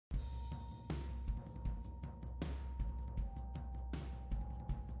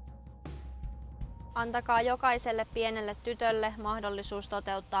Antakaa jokaiselle pienelle tytölle mahdollisuus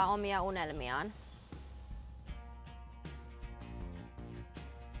toteuttaa omia unelmiaan.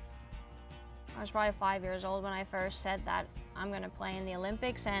 I was probably 5 years old when I first said that I'm going to play in the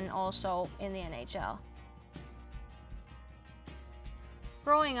Olympics and also in the NHL.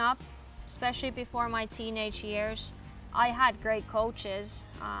 Growing up, especially before my teenage years, I had great coaches.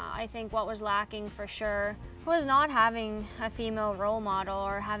 I think what was lacking for sure was not having a female role model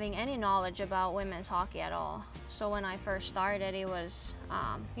or having any knowledge about women's hockey at all. So when I first started, it was,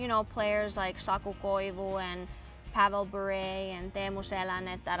 players like Saku Koivu and Pavel Bure and Teemu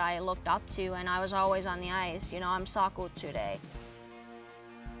Selänet that I looked up to, and I was always on the ice. I'm Saku today.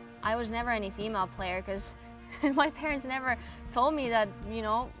 I was never any female player because my parents never told me that,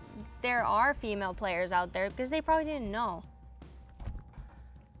 there are female players out there because they probably didn't know.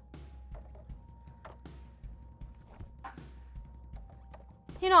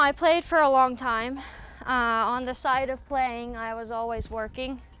 I played for a long time. On the side of playing, I was always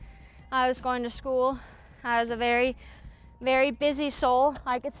working. I was going to school. I was a very, very busy soul,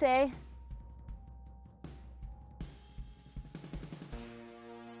 I could say.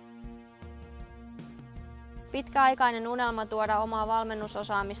 Pitkäaikainen unelma tuoda omaa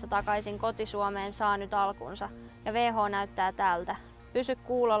valmennusosaamista takaisin koti-Suomeen saa nyt alkunsa, ja VH näyttää tältä. Pysy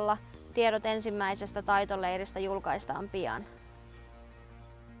kuulolla, tiedot ensimmäisestä taitoleiristä julkaistaan pian.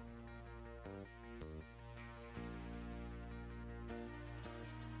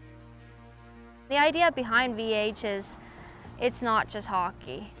 The idea behind VH is it's not just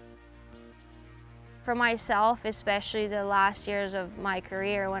hockey. For myself, especially the last years of my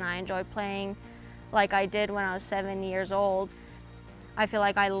career when I enjoyed playing like I did when I was 7 years old, I feel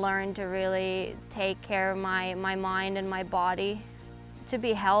like I learned to really take care of my mind and my body to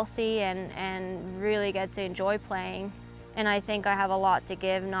be healthy and really get to enjoy playing. And I think I have a lot to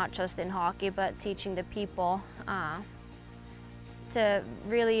give, not just in hockey, but teaching the people to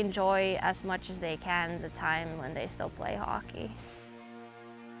really enjoy as much as they can the time when they still play hockey.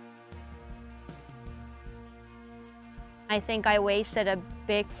 I think I wasted a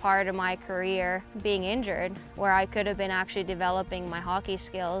big part of my career being injured, where I could have been actually developing my hockey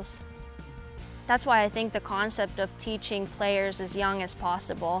skills. That's why I think the concept of teaching players as young as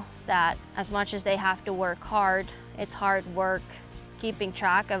possible that as much as they have to work hard, it's hard work keeping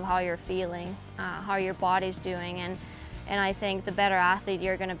track of how you're feeling, how your body's doing, and I think the better athlete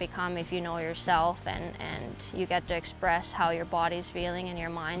you're going to become if you know yourself and you get to express how your body's feeling and your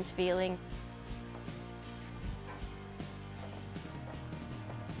mind's feeling.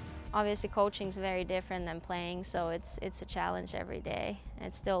 Obviously coaching is very different than playing, so it's a challenge every day.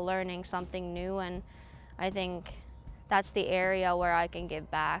 It's still learning something new, and I think that's the area where I can give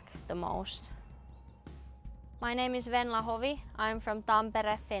back the most. My name is Venla Hovi. I'm from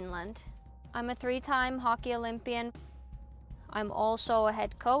Tampere, Finland. I'm a 3-time hockey Olympian. I'm also a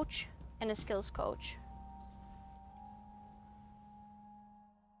head coach and a skills coach.